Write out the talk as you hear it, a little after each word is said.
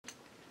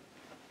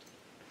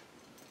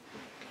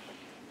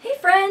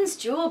friends,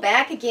 Jewel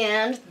back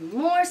again with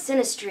more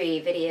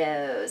Synastry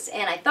videos.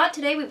 And I thought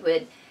today we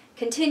would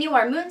continue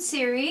our Moon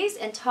series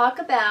and talk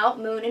about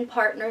Moon in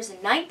partners in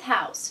 9th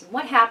house and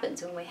what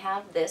happens when we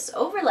have this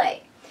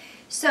overlay.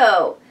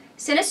 So,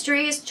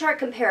 Synastry is chart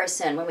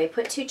comparison, when we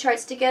put two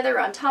charts together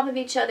on top of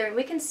each other and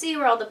we can see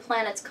where all the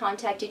planets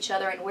contact each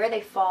other and where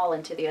they fall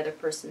into the other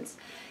person's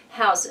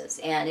houses.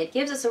 And it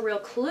gives us a real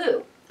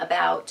clue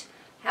about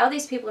how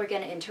these people are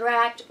going to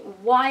interact,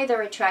 why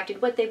they're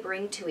attracted, what they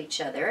bring to each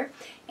other,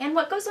 and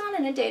what goes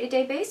on a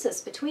day-to-day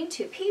basis between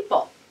two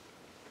people.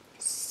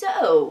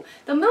 So,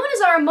 the moon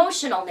is our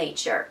emotional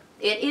nature.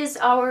 It is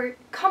our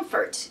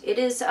comfort. It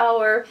is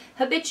our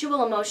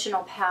habitual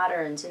emotional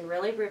patterns and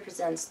really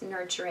represents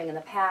nurturing in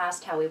the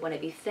past, how we want to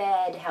be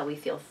fed, how we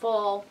feel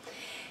full.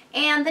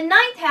 And the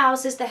 9th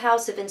house is the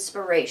house of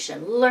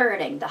inspiration,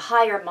 learning, the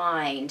higher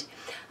mind,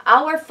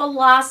 our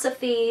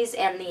philosophies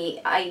and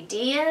the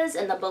ideas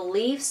and the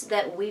beliefs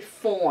that we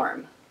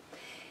form.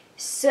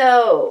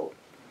 So,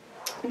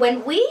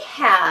 when we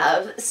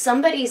have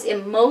somebody's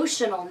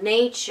emotional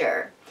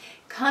nature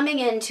coming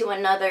into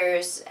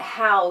another's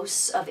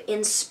house of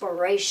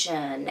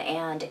inspiration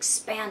and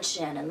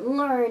expansion and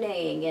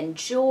learning and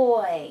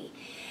joy,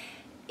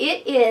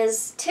 it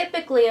is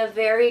typically a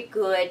very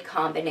good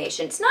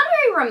combination. It's not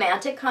a very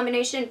romantic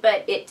combination,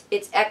 but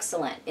it's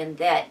excellent in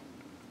that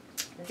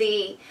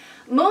the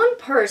moon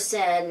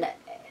person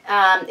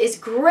is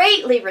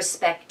greatly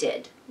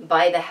respected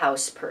by the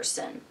house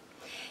person.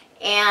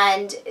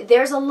 And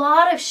there's a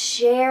lot of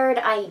shared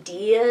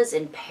ideas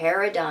and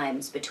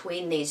paradigms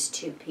between these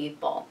two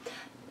people.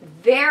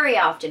 Very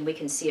often we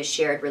can see a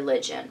shared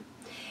religion.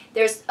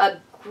 There's a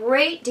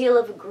great deal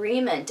of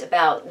agreement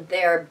about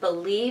their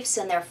beliefs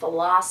and their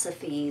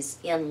philosophies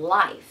in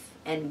life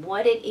and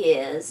what it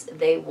is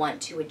they want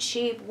to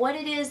achieve, what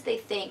it is they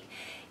think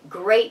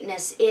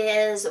greatness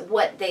is,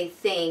 what they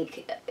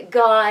think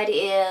God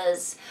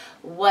is,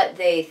 what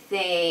they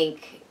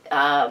think,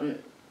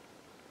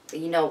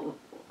 you know,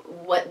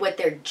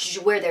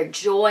 where their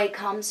joy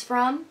comes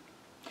from.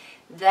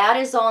 That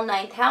is all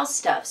 9th house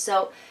stuff.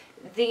 So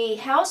the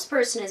house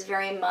person is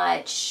very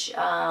much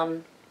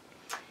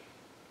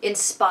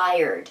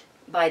inspired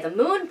by the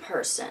moon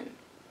person.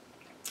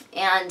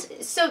 And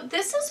so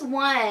this is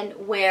one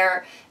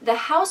where the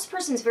house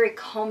person is very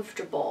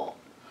comfortable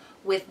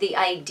with the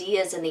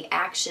ideas and the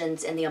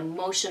actions and the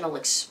emotional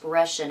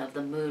expression of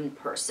the moon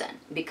person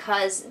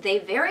because they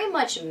very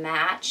much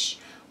match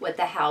what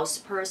the house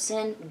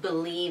person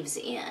believes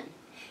in,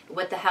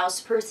 what the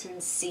house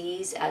person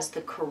sees as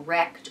the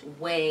correct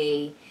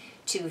way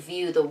to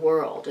view the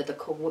world or the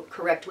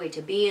correct way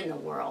to be in the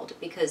world,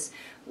 because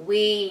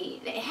we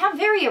have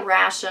very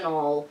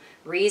irrational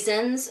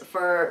reasons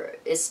for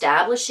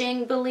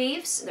establishing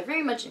beliefs. They're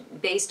very much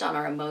based on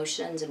our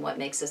emotions and what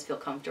makes us feel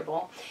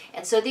comfortable.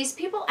 And so these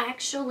people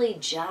actually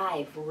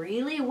jive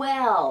really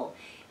well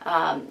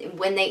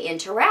when they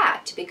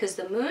interact, because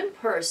the moon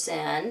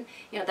person,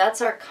 you know,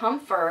 that's our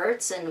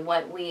comforts and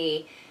what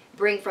we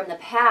bring from the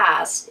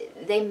past.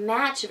 They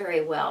match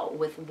very well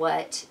with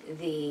what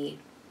the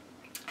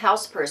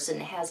house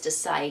person has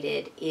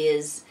decided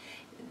is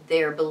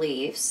their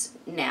beliefs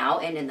now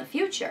and in the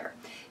future.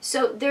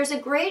 So there's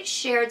a great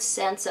shared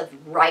sense of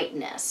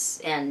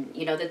rightness, and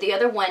you know that the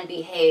other one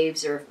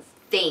behaves or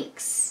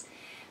thinks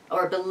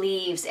or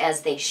believes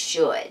as they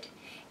should.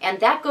 And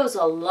that goes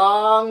a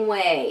long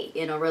way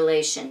in a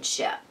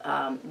relationship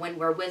when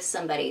we're with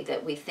somebody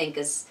that we think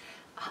is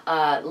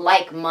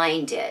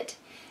like-minded.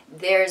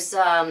 There's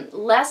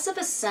less of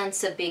a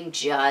sense of being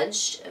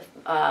judged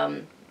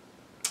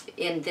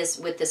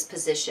with this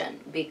position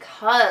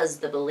because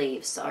the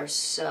beliefs are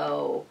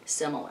so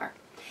similar,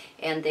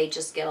 and they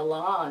just get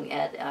along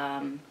at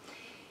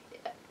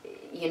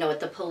you know, at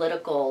the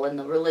political and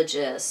the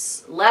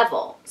religious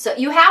level. So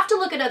you have to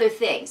look at other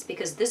things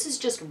because this is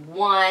just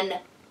one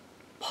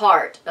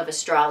part of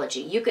astrology.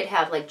 You could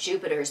have like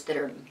Jupiters that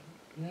are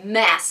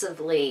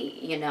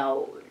massively, you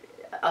know,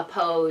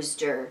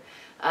 opposed or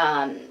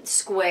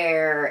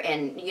square,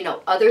 and you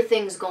know, other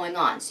things going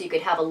on. So you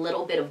could have a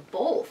little bit of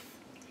both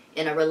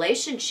in a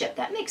relationship.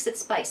 That makes it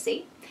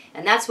spicy.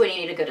 And that's when you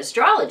need a good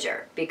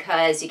astrologer,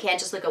 because you can't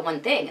just look at one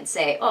thing and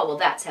say, oh, well,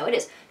 that's how it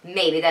is.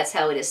 Maybe that's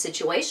how it is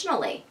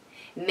situationally.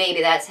 Maybe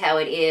that's how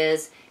it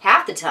is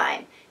half the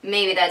time.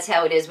 Maybe that's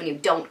how it is when you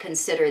don't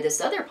consider this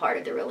other part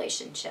of the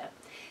relationship.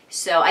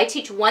 So I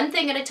teach one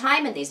thing at a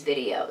time in these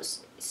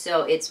videos.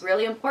 So it's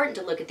really important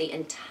to look at the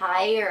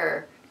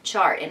entire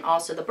chart and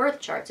also the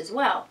birth charts as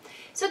well.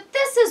 So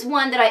this is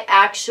one that I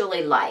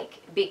actually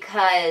like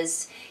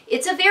because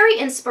it's a very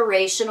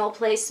inspirational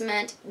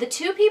placement. The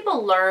two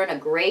people learn a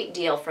great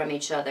deal from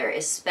each other,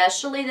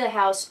 especially the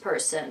house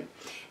person.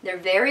 They're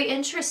very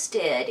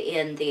interested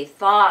in the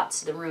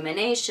thoughts, the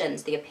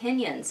ruminations, the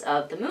opinions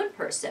of the moon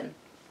person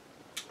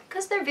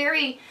because they're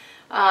very,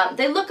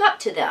 they look up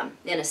to them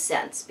in a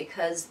sense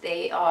because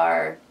they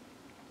are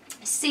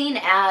seen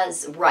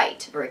as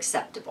right or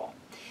acceptable.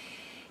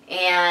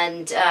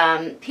 And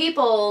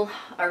people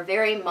are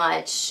very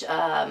much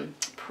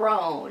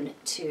prone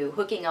to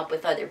hooking up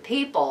with other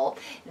people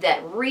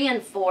that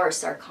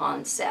reinforce our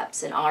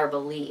concepts and our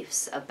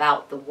beliefs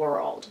about the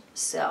world.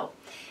 So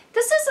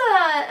this is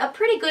a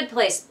pretty good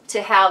place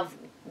to have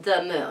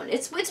the moon.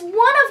 It's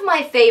one of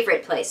my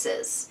favorite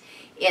places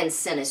in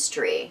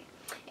synastry.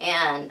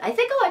 And I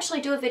think I'll actually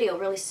do a video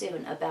really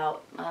soon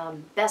about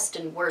best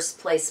and worst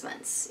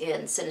placements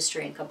in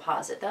synastry and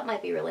composite. That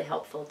might be really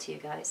helpful to you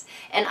guys.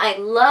 And I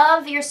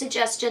love your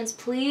suggestions.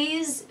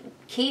 Please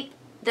keep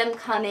them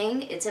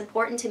coming. It's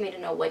important to me to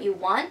know what you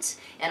want,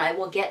 and I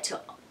will get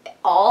to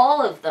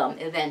all of them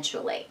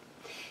eventually.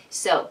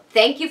 So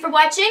thank you for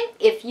watching.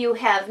 If you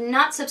have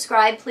not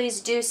subscribed,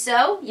 please do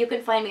so. You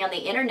can find me on the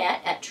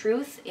internet at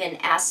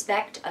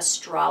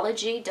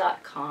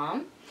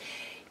truthinaspectastrology.com.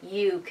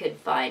 You could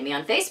find me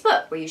on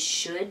Facebook, where you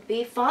should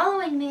be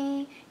following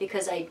me,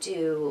 because I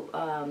do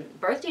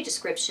birthday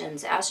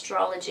descriptions,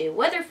 astrology,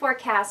 weather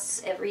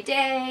forecasts every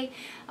day.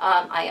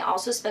 I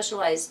also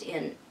specialize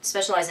in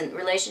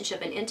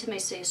relationship and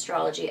intimacy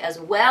astrology,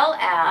 as well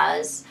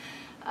as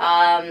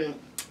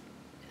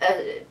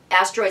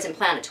asteroids and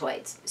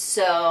planetoids.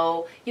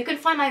 So you can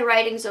find my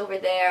writings over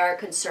there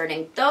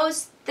concerning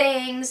those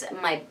things.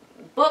 My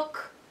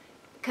book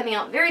coming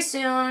out very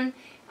soon.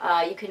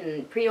 You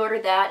can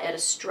pre-order that at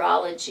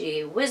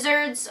Astrology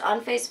Wizards on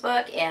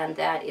Facebook, and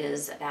that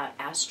is about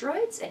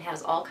asteroids and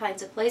has all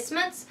kinds of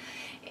placements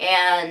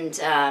and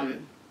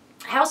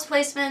house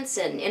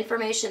placements and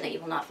information that you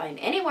will not find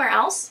anywhere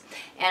else.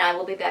 And I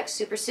will be back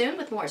super soon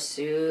with more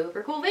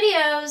super cool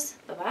videos.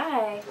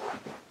 Bye-bye.